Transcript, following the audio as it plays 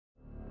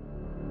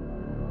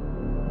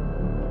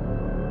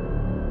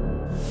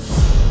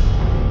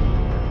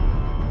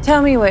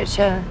Tell me,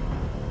 Witcher.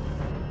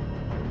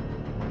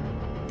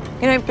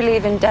 You don't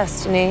believe in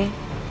destiny?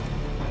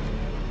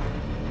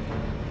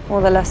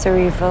 Or the lesser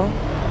evil?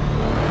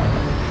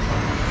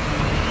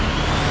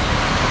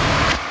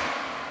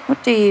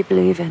 What do you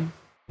believe in?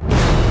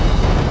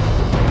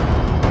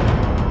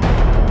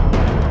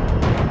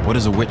 What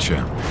is a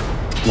Witcher?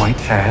 White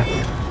hair,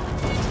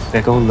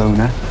 big old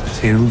loner,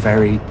 two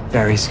very,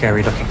 very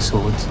scary-looking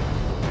swords.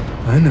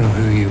 I know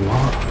who you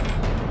are.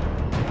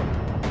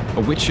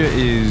 A Witcher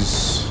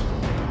is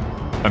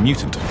a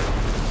mutant,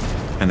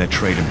 and their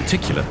trade in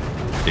particular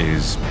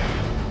is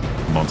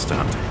monster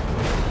hunting.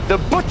 The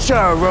Butcher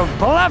of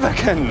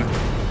Blaviken!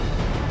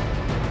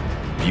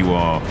 You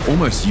are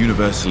almost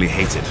universally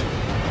hated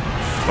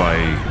by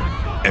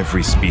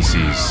every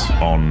species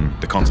on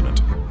the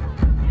continent.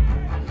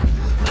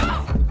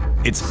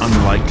 It's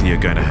unlikely you're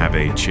going to have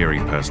a cheery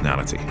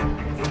personality.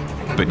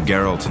 But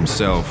Geralt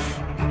himself,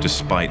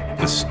 despite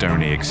the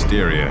stony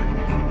exterior,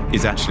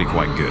 is actually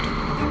quite good,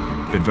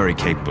 but very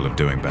capable of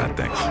doing bad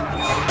things.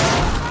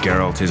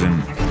 Geralt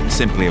isn't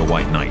simply a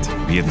white knight.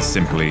 He isn't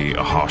simply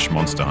a harsh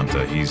monster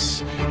hunter.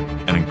 He's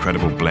an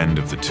incredible blend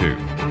of the two.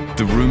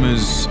 The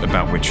rumors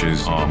about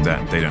witches are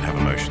that they don't have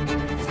emotions.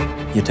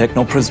 You take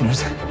no prisoners,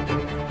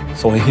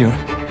 so I hear.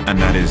 And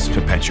that is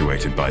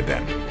perpetuated by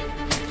them.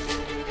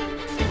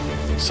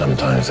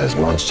 Sometimes there's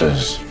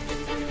monsters,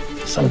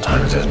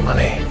 sometimes there's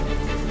money.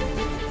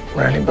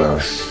 Rarely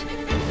both.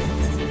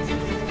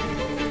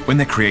 When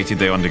they're created,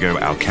 they undergo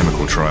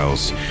alchemical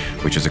trials,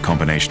 which is a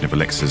combination of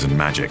elixirs and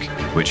magic,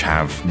 which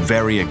have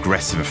very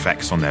aggressive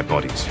effects on their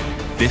bodies.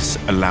 This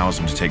allows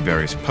them to take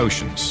various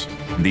potions.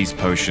 These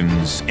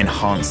potions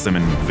enhance them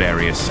in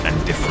various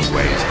and different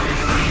ways.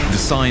 The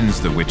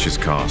signs that witches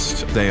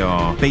cast, they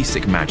are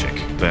basic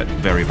magic, but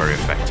very, very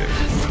effective.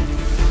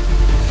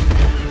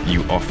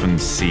 You often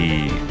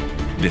see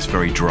this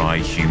very dry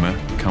humor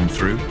come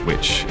through,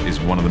 which is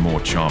one of the more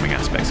charming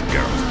aspects of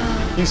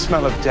Geralt. You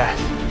smell of death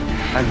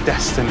and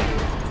destiny.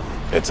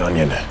 It's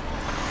onion.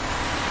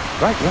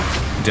 Right,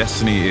 yeah.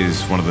 Destiny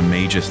is one of the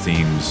major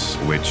themes,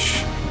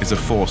 which is a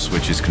force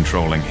which is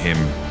controlling him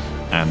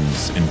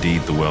and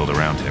indeed the world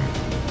around him.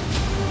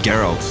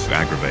 Geralt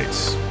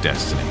aggravates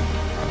destiny.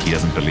 He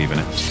doesn't believe in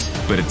it.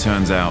 But it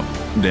turns out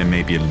there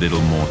may be a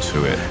little more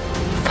to it.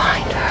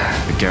 Find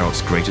her. But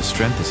Geralt's greatest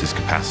strength is his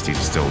capacity to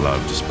still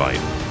love despite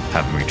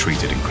having been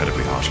treated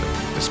incredibly harshly.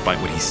 Despite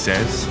what he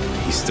says,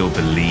 he still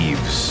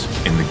believes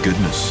in the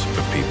goodness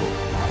of people.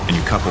 And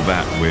you couple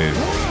that with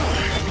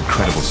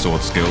incredible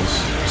sword skills,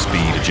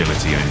 speed,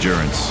 agility, and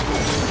endurance,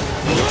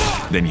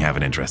 then you have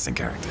an interesting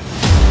character.